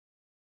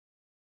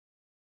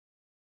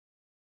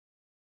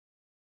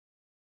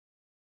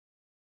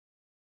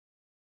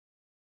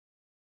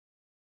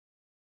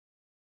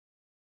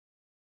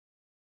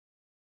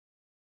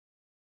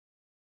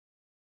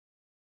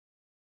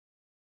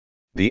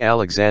The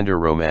Alexander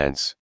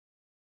Romance.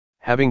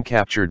 Having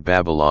captured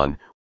Babylon,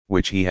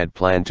 which he had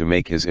planned to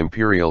make his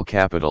imperial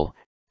capital,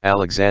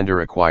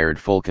 Alexander acquired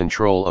full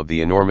control of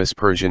the enormous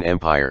Persian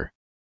Empire.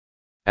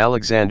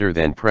 Alexander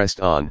then pressed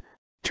on,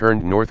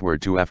 turned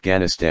northward to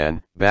Afghanistan,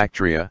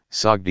 Bactria,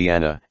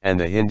 Sogdiana, and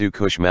the Hindu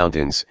Kush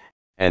Mountains,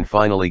 and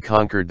finally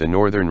conquered the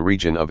northern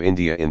region of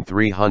India in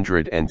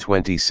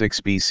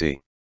 326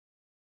 BC.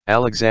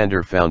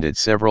 Alexander founded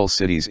several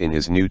cities in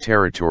his new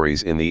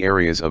territories in the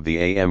areas of the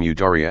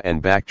Amudarya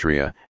and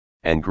Bactria,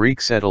 and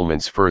Greek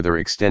settlements further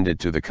extended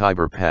to the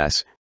Khyber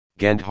Pass,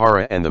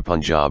 Gandhara and the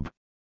Punjab.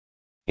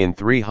 In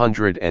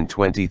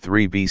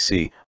 323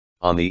 BC,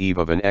 on the eve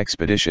of an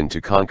expedition to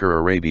conquer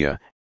Arabia,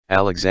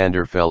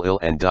 Alexander fell ill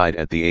and died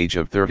at the age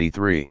of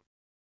 33.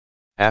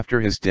 After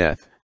his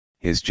death,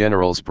 his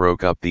generals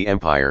broke up the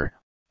empire,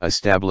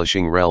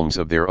 establishing realms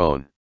of their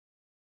own.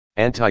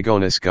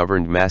 Antigonus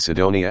governed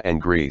Macedonia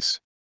and Greece.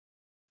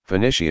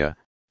 Phoenicia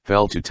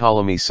fell to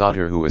Ptolemy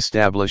Soter, who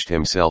established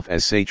himself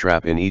as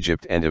satrap in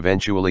Egypt and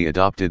eventually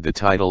adopted the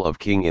title of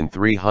king in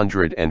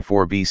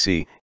 304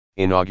 BC,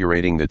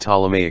 inaugurating the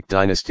Ptolemaic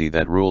dynasty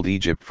that ruled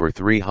Egypt for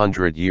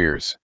 300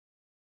 years.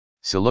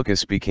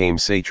 Seleucus became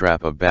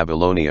satrap of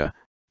Babylonia,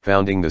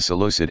 founding the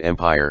Seleucid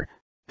Empire,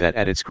 that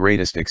at its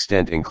greatest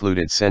extent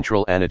included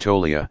central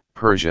Anatolia,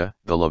 Persia,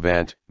 the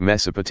Levant,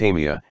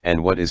 Mesopotamia,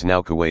 and what is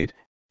now Kuwait,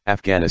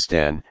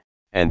 Afghanistan,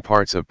 and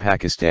parts of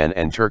Pakistan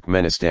and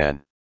Turkmenistan.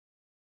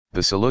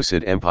 The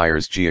Seleucid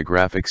Empire's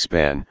geographic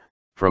span,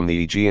 from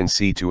the Aegean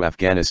Sea to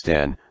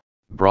Afghanistan,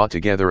 brought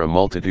together a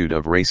multitude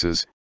of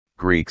races: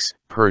 Greeks,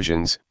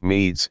 Persians,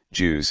 Medes,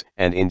 Jews,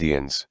 and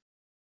Indians.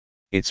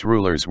 Its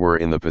rulers were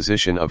in the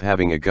position of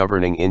having a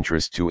governing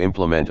interest to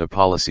implement a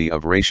policy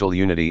of racial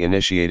unity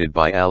initiated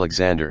by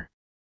Alexander.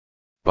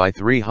 By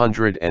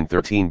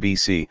 313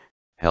 BC,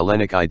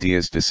 Hellenic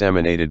ideas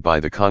disseminated by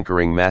the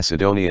conquering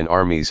Macedonian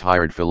armies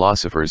hired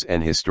philosophers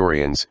and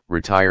historians,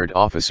 retired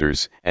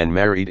officers, and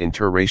married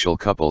interracial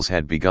couples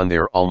had begun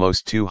their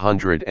almost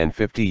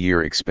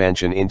 250-year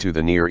expansion into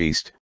the Near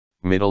East,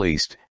 Middle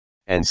East,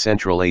 and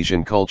Central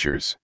Asian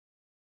cultures.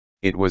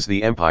 It was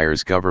the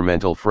empire's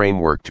governmental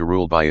framework to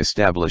rule by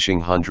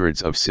establishing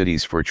hundreds of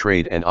cities for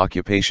trade and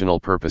occupational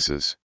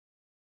purposes.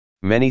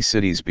 Many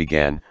cities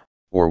began,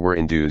 or were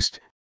induced,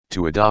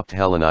 to adopt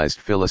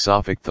Hellenized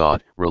philosophic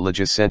thought,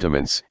 religious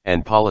sentiments,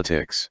 and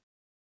politics.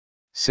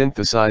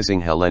 Synthesizing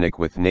Hellenic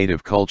with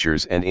native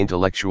cultures and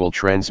intellectual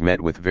trends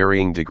met with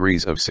varying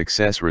degrees of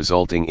success,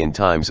 resulting in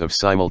times of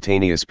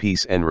simultaneous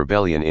peace and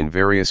rebellion in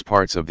various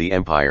parts of the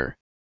empire.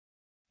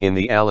 In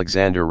the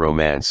Alexander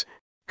Romance,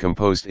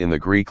 composed in the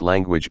Greek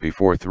language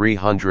before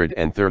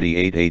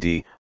 338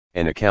 AD,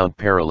 an account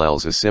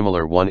parallels a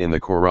similar one in the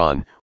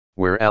Quran,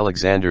 where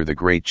Alexander the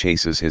Great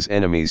chases his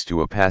enemies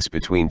to a pass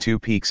between two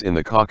peaks in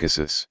the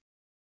Caucasus.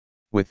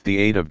 With the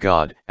aid of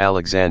God,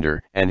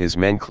 Alexander and his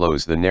men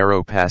close the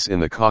narrow pass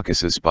in the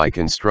Caucasus by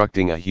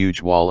constructing a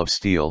huge wall of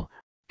steel,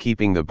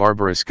 keeping the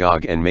barbarous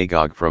Gog and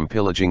Magog from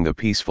pillaging the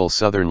peaceful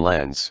southern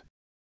lands.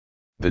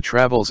 The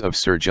Travels of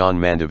Sir John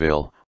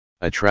Mandeville,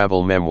 a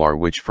travel memoir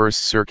which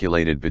first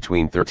circulated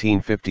between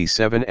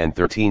 1357 and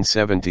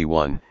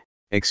 1371,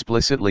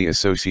 explicitly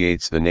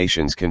associates the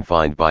nations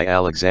confined by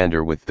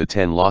Alexander with the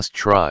 10 lost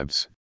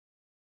tribes.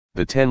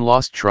 The 10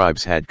 lost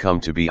tribes had come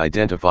to be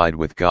identified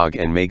with Gog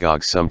and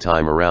Magog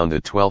sometime around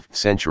the 12th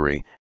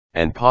century,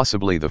 and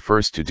possibly the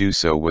first to do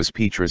so was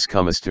Petrus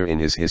Comestor in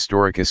his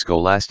Historica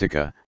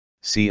Scholastica,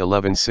 c.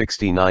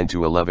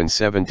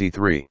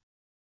 1169–1173.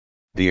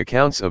 The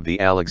accounts of the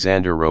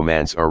Alexander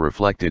Romance are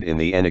reflected in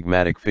the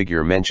enigmatic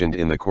figure mentioned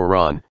in the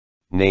Quran,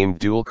 named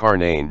Dhul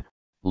Qarnayn,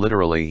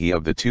 literally he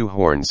of the two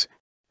horns,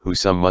 who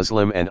some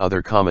Muslim and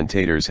other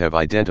commentators have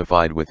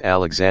identified with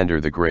Alexander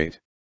the Great.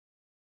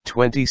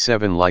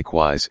 27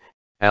 Likewise,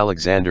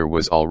 Alexander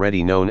was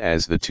already known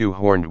as the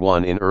Two-Horned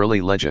One in early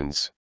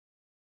legends.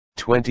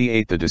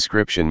 28 The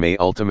description may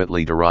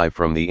ultimately derive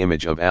from the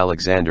image of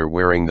Alexander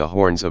wearing the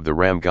horns of the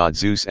ram god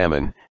Zeus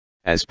Ammon,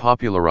 as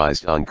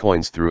popularized on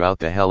coins throughout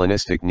the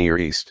Hellenistic Near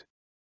East.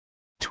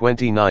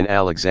 29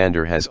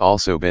 Alexander has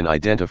also been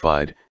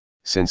identified,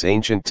 since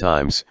ancient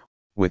times,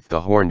 with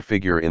the horned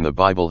figure in the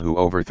Bible who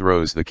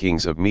overthrows the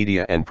kings of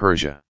Media and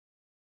Persia.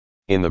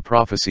 In the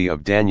prophecy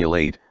of Daniel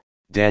 8,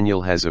 Daniel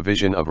has a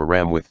vision of a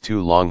ram with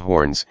 2 long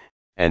horns,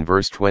 and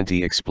verse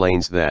 20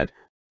 explains that,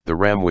 the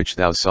ram which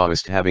thou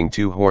sawest having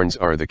 2 horns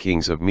are the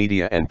kings of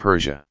Media and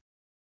Persia.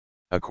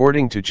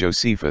 According to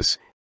Josephus,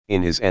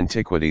 in his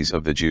Antiquities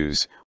of the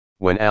Jews,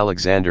 when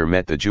Alexander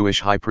met the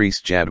Jewish high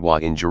priest Jadwa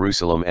in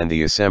Jerusalem and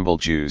the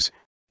assembled Jews,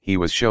 he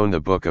was shown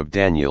the book of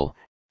Daniel,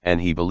 and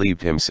he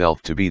believed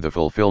himself to be the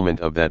fulfillment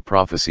of that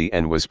prophecy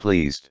and was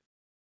pleased.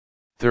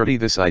 30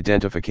 This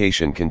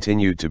identification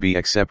continued to be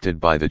accepted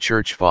by the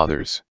Church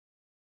Fathers.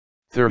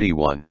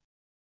 31.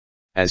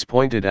 As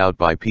pointed out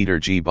by Peter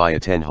G.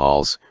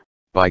 Buitenhals,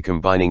 by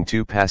combining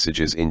 2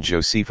 passages in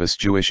Josephus'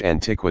 Jewish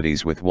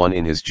Antiquities with one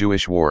in his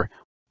Jewish War,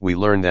 we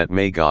learn that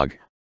Magog,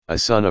 a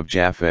son of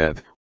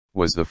Japheth,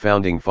 was the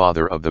founding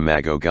father of the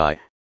Magogai,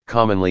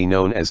 commonly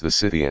known as the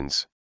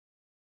Scythians.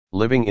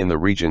 Living in the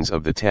regions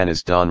of the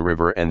Tanis Don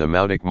River and the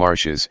Mautic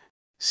Marshes,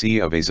 Sea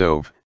of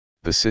Azov,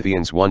 the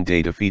Scythians one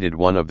day defeated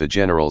one of the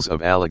generals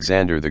of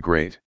Alexander the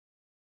Great.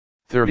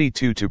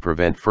 32 To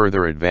prevent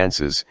further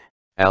advances,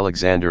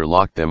 Alexander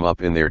locked them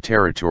up in their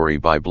territory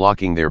by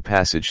blocking their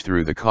passage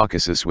through the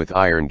Caucasus with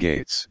iron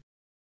gates.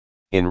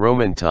 In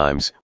Roman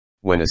times,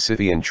 when a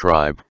Scythian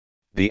tribe,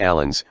 the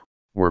Alans,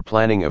 were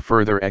planning a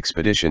further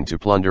expedition to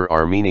plunder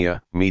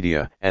Armenia,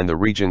 Media, and the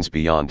regions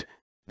beyond,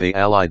 they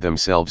allied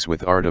themselves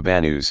with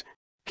Artabanus,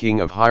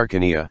 king of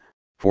Hyrcania,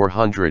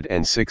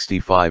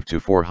 465 to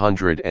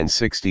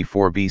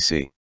 464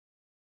 BC.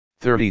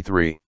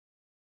 33.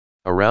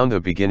 Around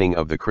the beginning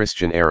of the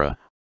Christian era,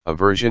 a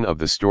version of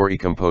the story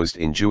composed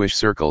in Jewish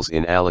circles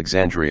in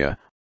Alexandria,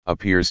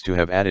 appears to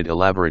have added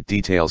elaborate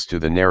details to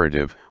the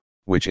narrative,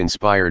 which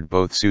inspired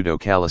both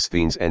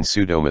Pseudo-Callisthenes and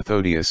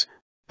Pseudo-Methodius,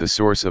 the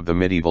source of the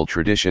medieval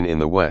tradition in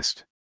the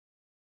West.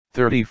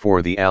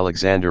 34 The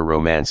Alexander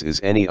Romance is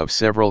any of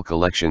several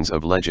collections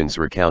of legends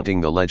recounting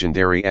the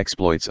legendary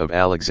exploits of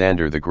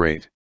Alexander the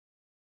Great.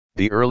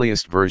 The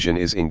earliest version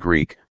is in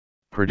Greek,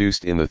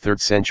 produced in the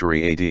 3rd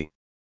century AD.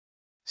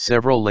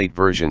 Several late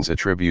versions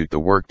attribute the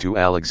work to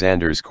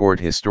Alexander's court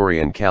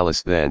historian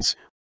Callisthenes,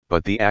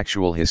 but the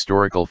actual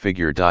historical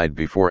figure died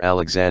before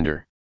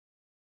Alexander.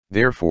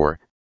 Therefore,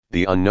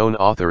 the unknown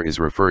author is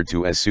referred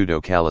to as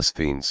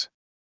Pseudo-Callisthenes.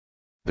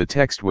 The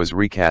text was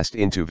recast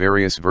into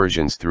various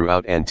versions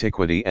throughout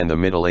antiquity and the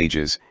Middle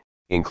Ages,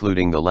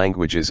 including the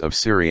languages of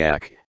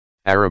Syriac,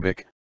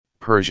 Arabic,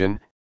 Persian,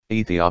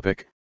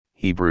 Ethiopic,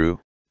 Hebrew,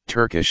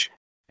 Turkish,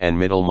 and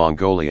Middle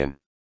Mongolian.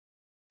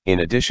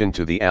 In addition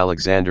to the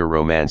Alexander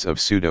Romance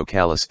of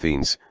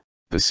Pseudo-Callisthenes,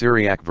 the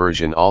Syriac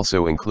version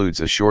also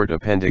includes a short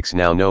appendix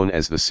now known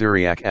as the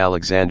Syriac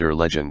Alexander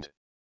legend.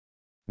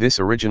 This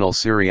original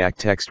Syriac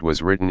text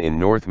was written in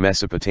North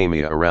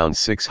Mesopotamia around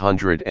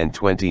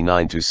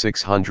 629 to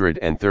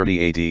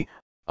 630 AD,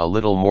 a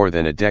little more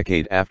than a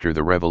decade after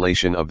the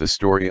revelation of the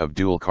story of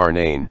Dhul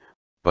Qarnayn,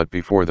 but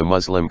before the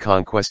Muslim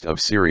conquest of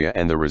Syria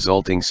and the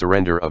resulting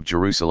surrender of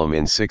Jerusalem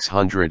in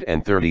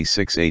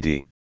 636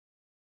 AD.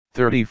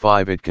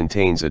 35 It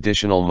contains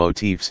additional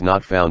motifs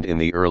not found in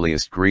the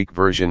earliest Greek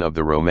version of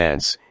the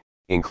romance,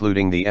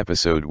 including the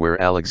episode where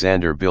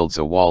Alexander builds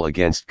a wall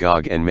against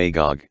Gog and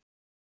Magog.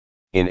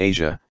 In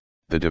Asia,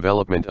 the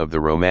development of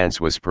the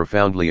romance was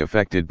profoundly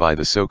affected by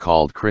the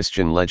so-called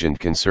Christian legend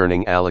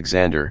concerning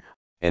Alexander,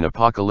 an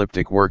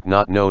apocalyptic work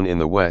not known in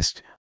the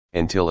West,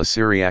 until a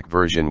Syriac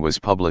version was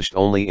published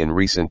only in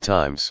recent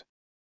times.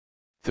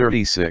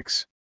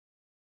 36.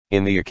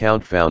 In the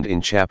account found in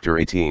chapter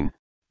 18,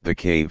 The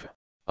Cave,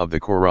 of the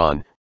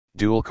Quran,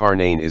 Dhul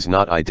Qarnayn is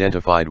not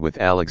identified with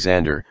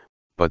Alexander,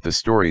 but the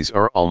stories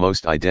are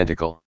almost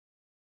identical.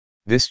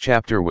 This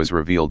chapter was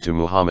revealed to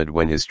Muhammad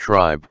when his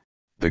tribe,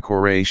 the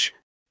Quraysh,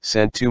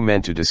 sent 2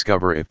 men to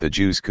discover if the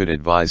Jews could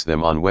advise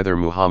them on whether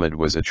Muhammad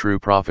was a true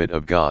prophet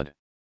of God.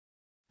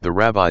 The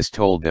rabbis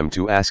told them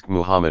to ask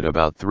Muhammad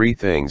about 3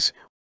 things,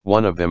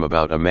 one of them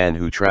about a man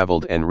who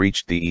traveled and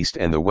reached the east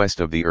and the west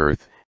of the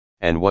earth,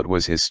 and what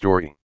was his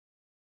story.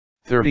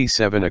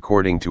 37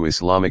 According to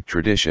Islamic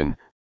tradition,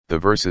 the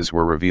verses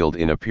were revealed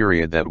in a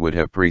period that would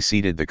have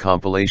preceded the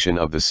compilation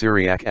of the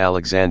Syriac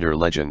Alexander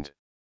legend.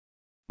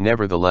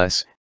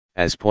 Nevertheless,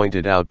 as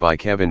pointed out by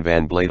Kevin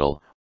Van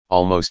Bladel,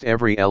 almost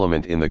every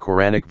element in the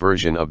Quranic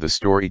version of the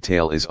story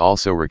tale is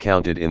also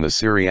recounted in the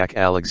Syriac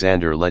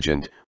Alexander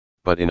legend,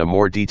 but in a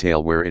more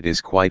detail where it is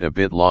quite a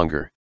bit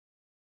longer.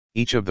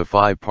 Each of the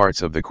 5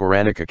 parts of the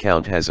Quranic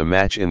account has a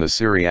match in the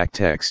Syriac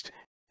text,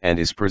 and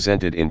is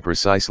presented in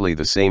precisely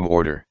the same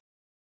order.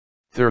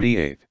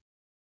 38.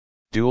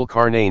 Dhul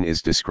Qarnayn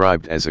is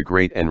described as a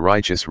great and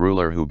righteous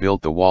ruler who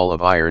built the wall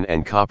of iron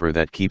and copper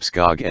that keeps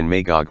Gog and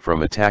Magog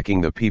from attacking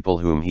the people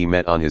whom he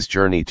met on his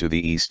journey to the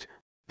east,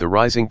 the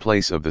rising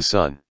place of the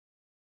sun.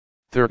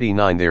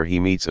 39 There he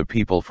meets a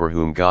people for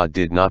whom God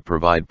did not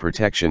provide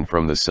protection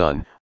from the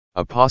sun,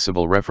 a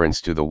possible reference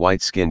to the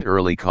white-skinned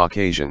early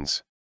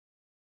Caucasians.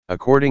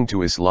 According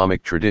to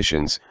Islamic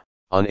traditions,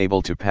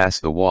 unable to pass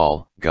the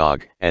wall,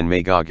 Gog and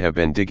Magog have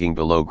been digging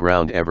below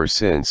ground ever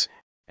since,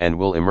 and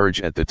will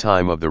emerge at the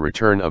time of the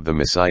return of the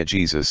Messiah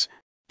Jesus,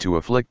 to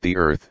afflict the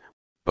earth,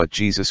 but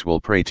Jesus will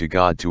pray to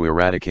God to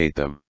eradicate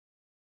them.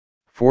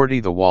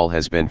 40 The wall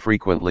has been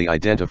frequently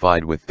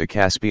identified with the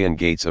Caspian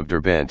Gates of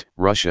Derbent,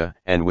 Russia,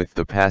 and with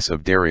the Pass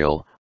of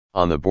Daryl,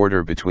 on the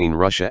border between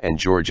Russia and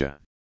Georgia.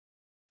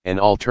 An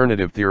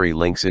alternative theory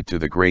links it to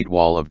the Great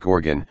Wall of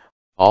Gorgan,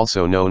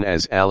 also known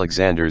as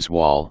Alexander's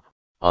Wall,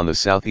 on the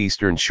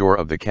southeastern shore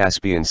of the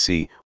Caspian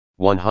Sea,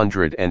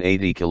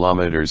 180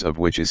 kilometers of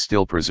which is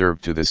still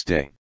preserved to this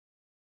day.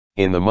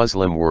 In the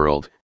Muslim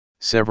world,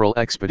 several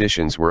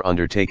expeditions were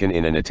undertaken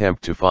in an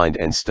attempt to find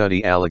and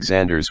study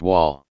Alexander's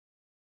Wall.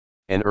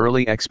 An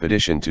early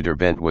expedition to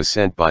Derbent was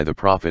sent by the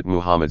Prophet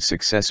Muhammad's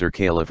successor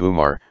Caliph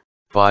Umar,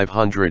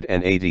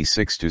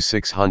 586 to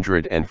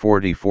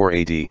 644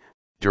 AD,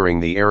 during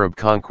the Arab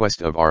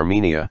conquest of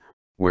Armenia,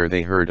 where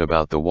they heard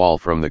about the wall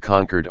from the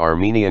conquered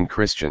Armenian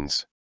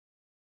Christians.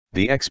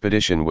 The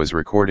expedition was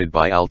recorded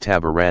by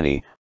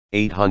Al-Tabarani,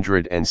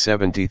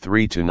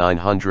 873 to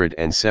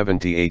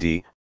 970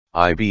 AD,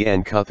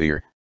 Ibn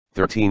Kathir,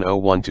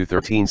 1301 to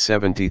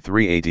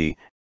 1373 AD,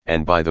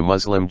 and by the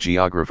Muslim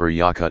geographer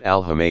Yaqut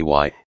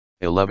al-Humaywi,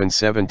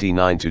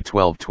 1179 to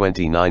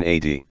 1229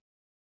 AD.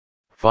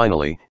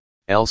 Finally,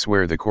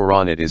 elsewhere the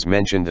Quran it is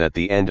mentioned that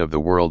the end of the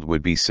world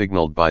would be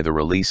signaled by the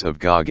release of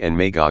Gog and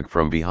Magog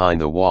from behind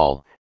the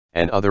wall,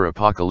 and other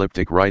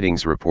apocalyptic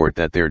writings report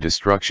that their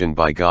destruction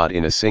by God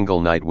in a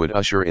single night would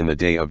usher in the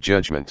Day of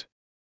Judgment.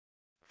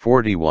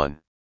 41.